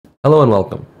Hello and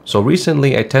welcome. So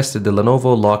recently I tested the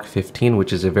Lenovo LOQ 15,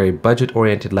 which is a very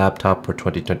budget-oriented laptop for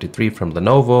 2023 from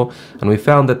Lenovo, and we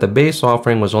found that the base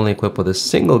offering was only equipped with a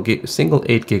single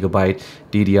 8GB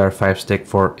DDR5 stick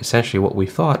for essentially what we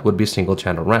thought would be single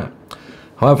channel RAM.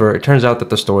 However, it turns out that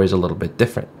the story is a little bit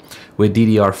different. With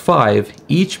DDR5,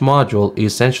 each module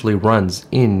essentially runs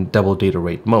in double data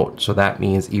rate mode. So that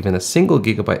means even a single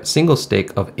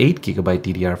stick of 8GB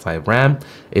DDR5 RAM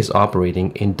is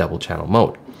operating in double channel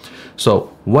mode.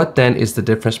 So what then is the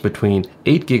difference between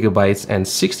 8GB and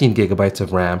 16GB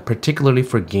of RAM, particularly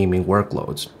for gaming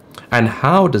workloads? And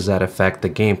how does that affect the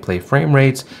gameplay frame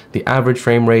rates, the average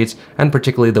frame rates, and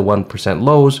particularly the 1%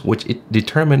 lows, which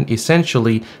determine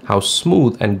essentially how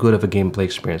smooth and good of a gameplay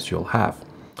experience you'll have?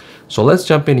 So let's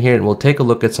jump in here and we'll take a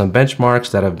look at some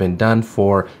benchmarks that have been done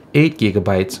for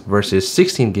 8GB versus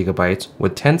 16GB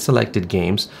with 10 selected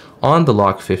games on the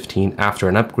LOQ 15 after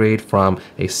an upgrade from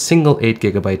a single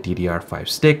 8GB DDR5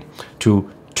 stick to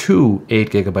two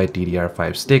 8GB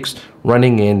DDR5 sticks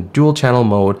running in dual channel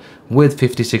mode with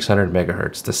 5600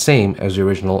 MHz, the same as the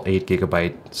original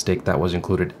 8GB stick that was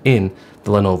included in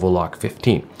the Lenovo LOQ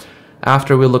 15.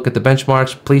 After we look at the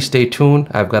benchmarks, please stay tuned.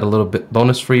 I've got a little bit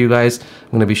bonus for you guys.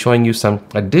 I'm going to be showing you some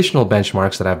additional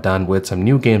benchmarks that I've done with some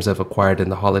new games I've acquired in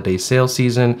the holiday sale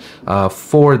season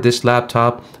for this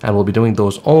laptop, and we'll be doing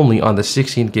those only on the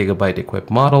 16GB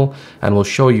equipped model, and we'll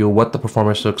show you what the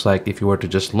performance looks like if you were to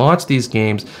just launch these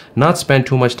games, not spend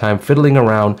too much time fiddling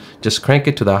around, just crank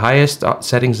it to the highest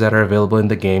settings that are available in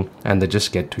the game, and then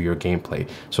just get to your gameplay.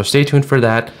 So stay tuned for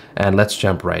that, and let's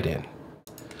jump right in.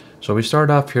 So we start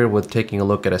off here with taking a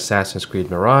look at Assassin's Creed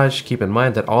Mirage. Keep in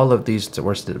mind that all of these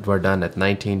were done at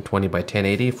 1920 by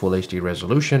 1080 Full HD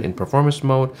resolution in performance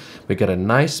mode. We get a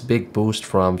nice big boost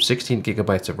from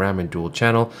 16GB of RAM and dual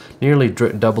channel, nearly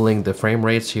doubling the frame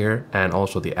rates here and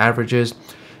also the averages.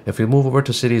 If we move over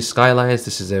to Cities Skylines,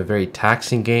 this is a very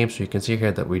taxing game, so you can see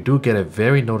here that we do get a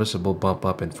very noticeable bump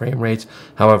up in frame rates.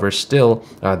 However, still,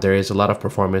 there is a lot of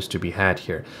performance to be had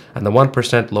here. And the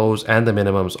 1% lows and the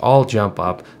minimums all jump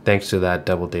up thanks to that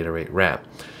double data rate RAM.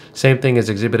 Same thing is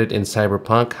exhibited in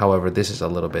Cyberpunk, however this is a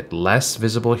little bit less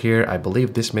visible here. I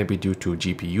believe this may be due to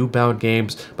GPU bound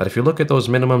games, but if you look at those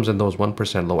minimums and those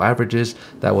 1% low averages,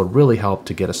 that would really help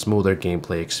to get a smoother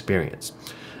gameplay experience.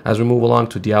 As we move along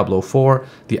to Diablo 4,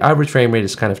 the average frame rate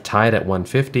is kind of tied at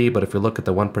 150, but if we look at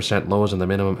the 1% lows and the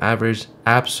minimum average,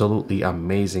 absolutely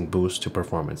amazing boost to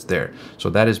performance there. So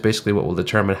that is basically what will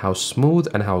determine how smooth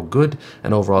and how good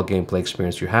an overall gameplay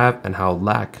experience you have and how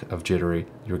lack of jittery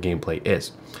your gameplay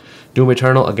is. Doom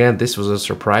Eternal, again, this was a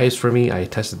surprise for me. I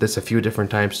tested this a few different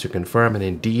times to confirm, and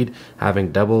indeed,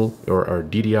 having double or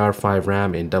DDR5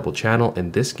 RAM in double channel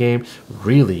in this game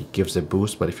really gives a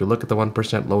boost. But if you look at the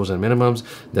 1% lows and minimums,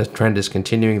 the trend is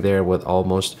continuing there with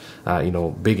almost,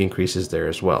 big increases there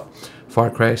as well. Far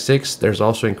Cry 6, there's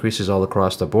also increases all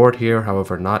across the board here,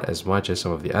 however not as much as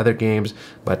some of the other games,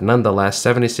 but nonetheless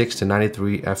 76 to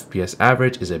 93 FPS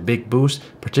average is a big boost,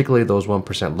 particularly those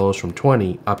 1% lows from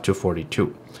 20 up to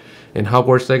 42. In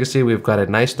Hogwarts Legacy, we've got a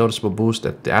nice noticeable boost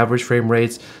at the average frame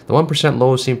rates. The 1%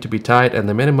 lows seem to be tied, and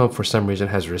the minimum for some reason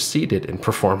has receded in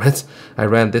performance. I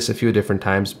ran this a few different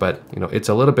times, but it's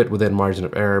a little bit within margin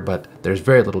of error, but there's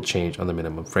very little change on the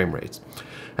minimum frame rates.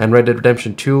 And Red Dead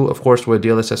Redemption 2, of course, with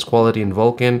DLSS quality in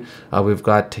Vulkan, we've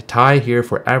got tie here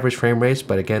for average frame rates,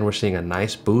 but again, we're seeing a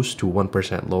nice boost to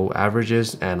 1% low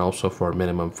averages and also for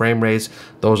minimum frame rates.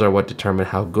 Those are what determine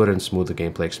how good and smooth the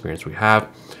gameplay experience we have.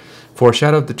 For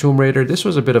Shadow of the Tomb Raider, this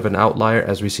was a bit of an outlier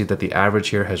as we see that the average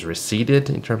here has receded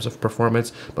in terms of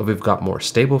performance, but we've got more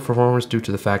stable performance due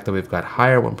to the fact that we've got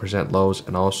higher 1% lows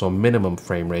and also minimum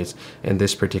frame rates in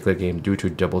this particular game due to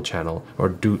double channel or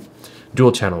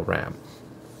dual channel RAM.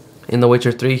 In The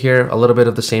Witcher 3 here, a little bit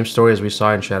of the same story as we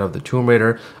saw in Shadow of the Tomb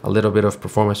Raider, a little bit of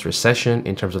performance recession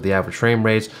in terms of the average frame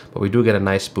rates, but we do get a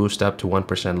nice boost up to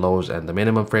 1% lows and the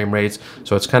minimum frame rates,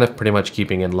 so it's kind of pretty much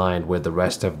keeping in line with the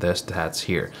rest of the stats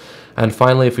here. And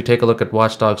finally, if we take a look at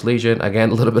Watch Dogs Legion, again,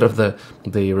 a little bit of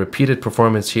the repeated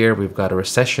performance here. We've got a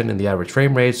recession in the average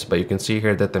frame rates, but you can see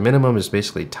here that the minimum is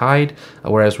basically tied,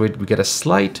 whereas we get a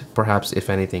slight, perhaps if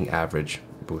anything, average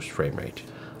boost frame rate.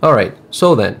 Alright,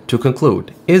 so then, to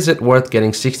conclude, is it worth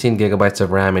getting 16GB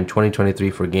of RAM in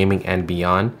 2023 for gaming and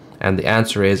beyond? And the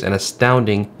answer is an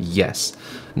astounding yes.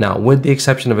 Now, with the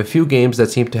exception of a few games that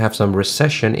seem to have some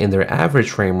recession in their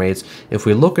average frame rates, if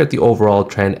we look at the overall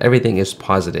trend, everything is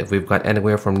positive. We've got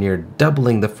anywhere from near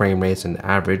doubling the frame rates in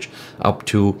average up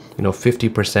to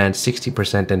 50%,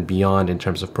 60% and beyond in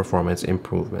terms of performance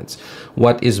improvements.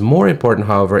 What is more important,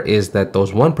 however, is that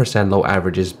those 1% low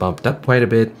averages bumped up quite a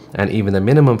bit, and even the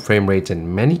minimum frame rates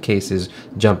in many cases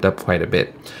jumped up quite a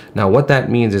bit. Now, what that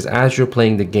means is as you're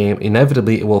playing the game,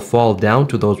 inevitably it will fall down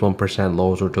to those 1%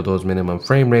 lows or to those minimum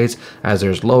frame rates as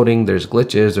there's loading, there's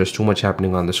glitches, there's too much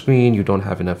happening on the screen, you don't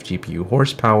have enough GPU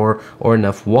horsepower or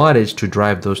enough wattage to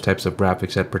drive those types of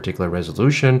graphics at particular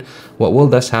resolution. What will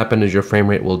thus happen is your frame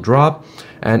rate will drop,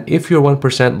 and if your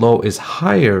 1% low is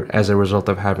higher as a result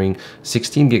of having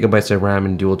 16 gigabytes of RAM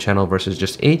in dual channel versus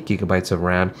just 8 gigabytes of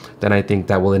RAM, then I think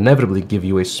that will inevitably give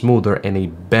you a smoother and a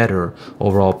better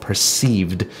overall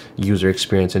perceived user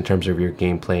experience in terms of your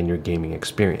gameplay and your gaming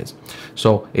experience.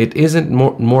 So it isn't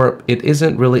it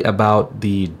isn't really about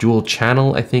the dual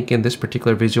channel, I think, in this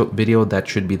particular video that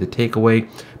should be the takeaway,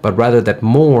 but rather that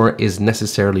more is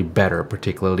necessarily better,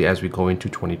 particularly as we go into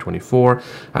 2024.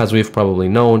 As we've probably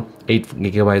known, 8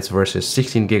 gigabytes versus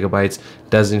 16 gigabytes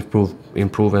does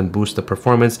improve and boost the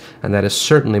performance, and that has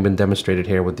certainly been demonstrated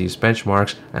here with these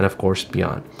benchmarks and of course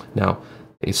beyond. Now,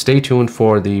 stay tuned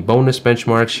for the bonus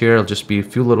benchmarks here. It'll just be a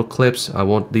few little clips. I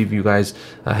won't leave you guys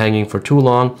hanging for too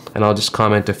long, and I'll just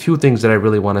comment a few things that I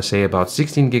really want to say about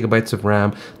 16 gigabytes of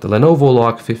RAM, the Lenovo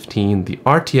LOQ 15, the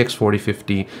RTX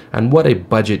 4050, and what a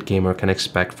budget gamer can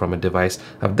expect from a device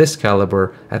of this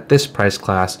caliber at this price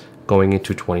class going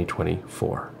into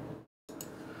 2024.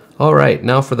 Alright,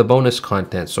 now for the bonus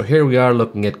content. So here we are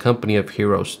looking at Company of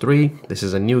Heroes 3. This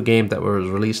is a new game that was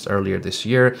released earlier this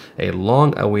year, a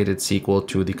long-awaited sequel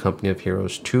to the Company of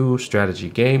Heroes 2 strategy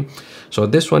game. So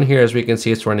this one here, as we can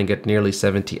see, it's running at nearly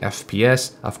 70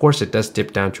 FPS. Of course, it does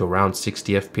dip down to around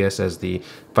 60 FPS as the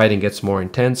fighting gets more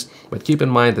intense, but keep in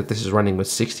mind that this is running with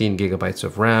 16 gigabytes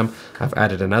of RAM. I've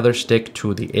added another stick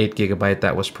to the 8 gigabyte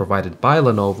that was provided by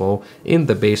Lenovo in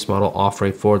the base model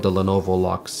offering for the Lenovo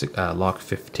LOQ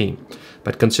 15.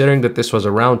 But considering that this was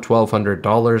around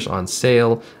 $1,200 on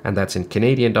sale, and that's in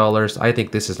Canadian dollars, I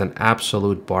think this is an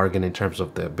absolute bargain in terms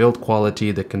of the build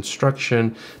quality, the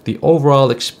construction, the overall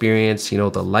experience, the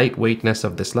lightweightness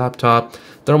of this laptop.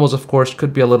 Thermals, of course,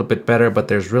 could be a little bit better, but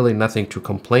there's really nothing to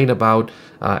complain about.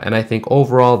 And I think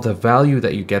overall, the value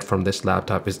that you get from this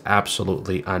laptop is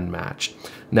absolutely unmatched.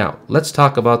 Now, let's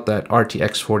talk about that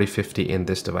RTX 4050 in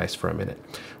this device for a minute.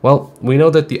 Well, we know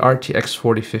that the RTX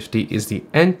 4050 is the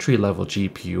entry-level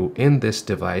GPU in this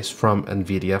device from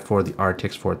NVIDIA for the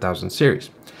RTX 4000 series.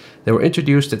 They were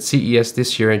introduced at CES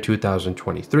this year in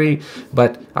 2023,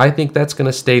 but I think that's going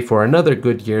to stay for another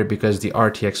good year because the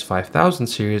RTX 5000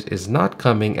 series is not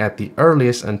coming at the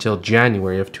earliest until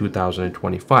January of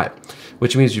 2025,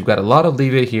 which means you've got a lot of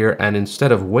leeway here, and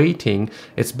instead of waiting,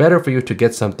 it's better for you to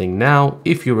get something now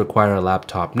if you require a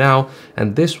laptop now,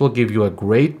 and this will give you a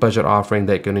great budget offering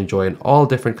that you can enjoy in all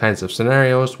different kinds of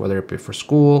scenarios, whether it be for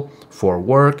school, for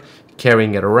work,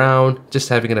 carrying it around, just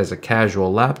having it as a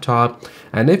casual laptop.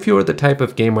 And if you're the type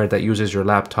of gamer that uses your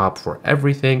laptop for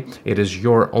everything, it is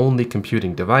your only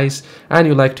computing device, and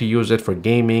you like to use it for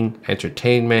gaming,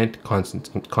 entertainment,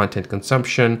 content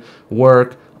consumption,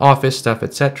 work, office stuff,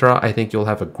 etc., I think you'll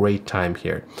have a great time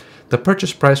here. The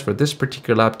purchase price for this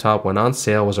particular laptop when on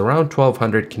sale was around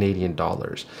 1,200 Canadian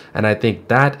dollars, and I think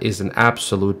that is an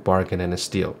absolute bargain and a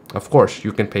steal. Of course,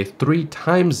 you can pay 3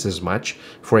 times as much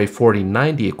for a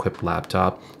 4090 equipped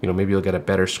laptop. Maybe you'll get a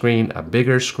better screen, a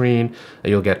bigger screen,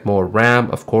 you'll get more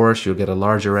RAM, of course, you'll get a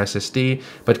larger SSD,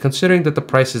 but considering that the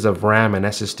prices of RAM and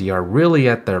SSD are really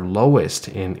at their lowest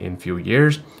in few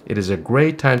years, it is a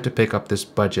great time to pick up this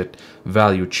budget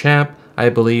value champ, I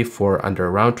believe, for under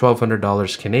around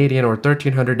 $1,200 Canadian or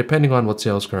 $1,300 depending on what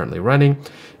sale is currently running.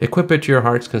 Equip it to your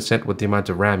heart's content with the amount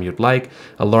of RAM you'd like,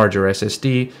 a larger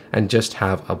SSD, and just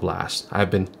have a blast.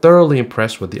 I've been thoroughly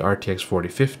impressed with the RTX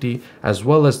 4050 as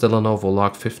well as the Lenovo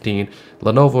LOQ 15.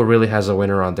 Lenovo really has a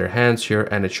winner on their hands here,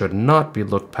 and it should not be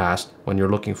looked past when you're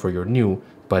looking for your new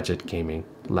budget gaming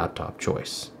laptop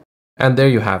choice. And there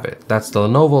you have it. That's the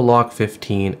Lenovo LOQ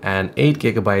 15 and 8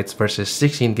 gigabytes versus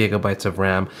 16 gigabytes of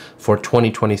RAM for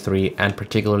 2023, and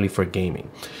particularly for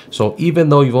gaming. So even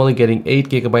though you're only getting 8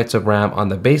 gigabytes of RAM on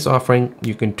the base offering,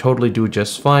 you can totally do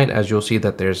just fine, as you'll see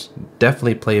that there's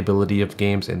definitely playability of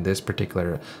games in this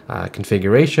particular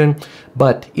configuration.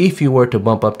 But if you were to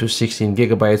bump up to 16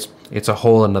 gigabytes, it's a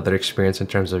whole another experience in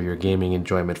terms of your gaming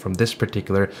enjoyment from this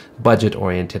particular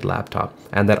budget-oriented laptop.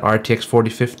 And that RTX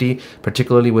 4050,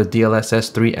 particularly with DLSS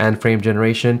DLSS 3 and frame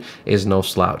generation is no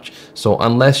slouch. So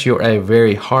unless you're a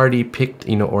very hardy picked,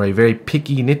 or a very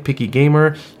nitpicky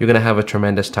gamer, you're gonna have a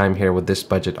tremendous time here with this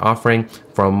budget offering.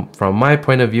 From my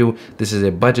point of view, this is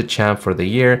a budget champ for the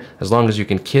year, as long as you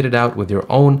can kit it out with your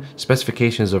own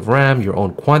specifications of RAM, your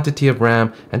own quantity of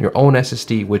RAM, and your own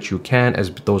SSD, which you can,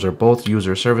 as those are both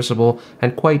user serviceable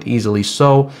and quite easily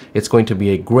so. It's going to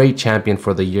be a great champion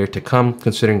for the year to come,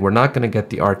 considering we're not going to get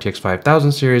the RTX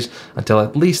 5000 series until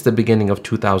at least the beginning of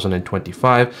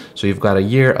 2025. So you've got a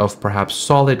year of perhaps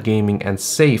solid gaming and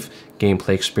safe gameplay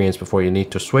experience before you need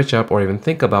to switch up or even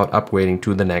think about upgrading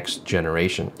to the next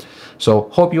generation. So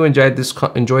hope you enjoyed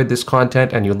this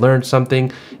content and you learned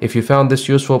something. If you found this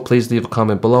useful, please leave a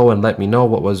comment below and let me know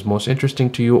what was most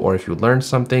interesting to you, or if you learned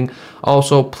something.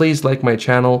 Also, please like my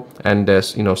channel and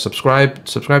subscribe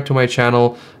to my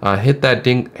channel. Hit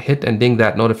and ding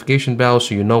that notification bell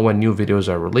so you know when new videos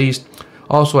are released.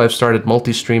 Also, I've started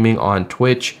multi-streaming on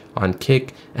Twitch, on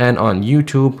Kick, and on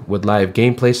YouTube with live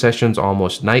gameplay sessions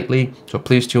almost nightly. So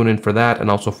please tune in for that,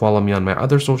 and also follow me on my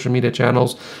other social media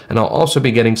channels. And I'll also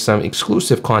be getting some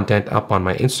exclusive content up on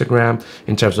my Instagram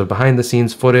in terms of behind the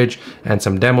scenes footage and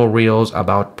some demo reels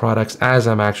about products as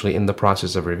I'm actually in the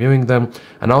process of reviewing them.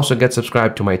 And also get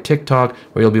subscribed to my TikTok,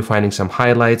 where you'll be finding some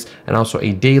highlights and also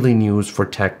a daily news for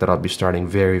tech that I'll be starting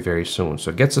very, very soon.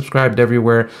 So get subscribed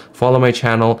everywhere, follow my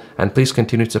channel, and please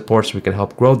continue to support so we can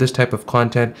help grow this type of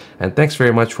content. And thanks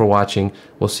very much for watching.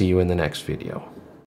 We'll see you in the next video.